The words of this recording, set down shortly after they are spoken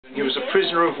He was a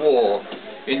prisoner of war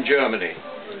in Germany,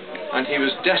 and he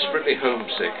was desperately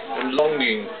homesick and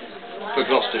longing for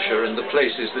Gloucestershire and the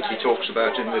places that he talks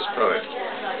about in this poem.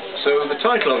 So the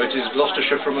title of it is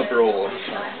Gloucestershire from Abroad.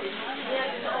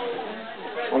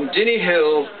 On Dinny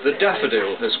Hill the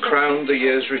daffodil has crowned the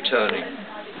year's returning.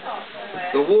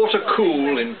 The water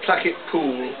cool in Placket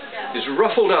Pool is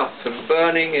ruffled up and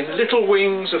burning in little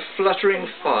wings of fluttering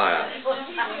fire,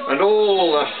 and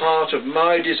all the heart of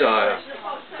my desire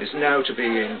is now to be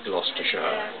in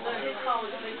Gloucestershire.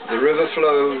 The river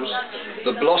flows,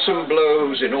 the blossom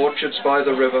blows in orchards by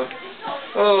the river.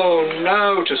 Oh,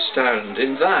 now to stand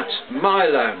in that, my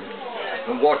land,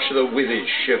 and watch the withies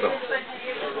shiver.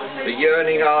 The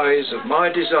yearning eyes of my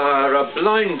desire are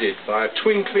blinded by a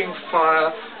twinkling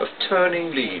fire of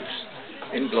turning leaves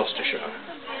in Gloucestershire.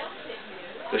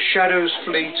 The shadows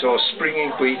fleet o'er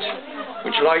springing wheat,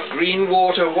 which like green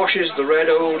water washes the red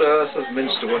old earth of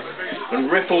Minsterworth,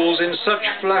 and ripples in such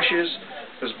flashes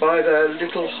as by their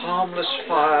little harmless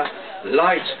fire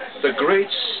light the great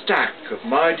stack of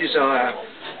my desire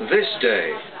this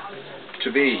day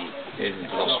to be in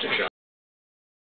Gloucestershire.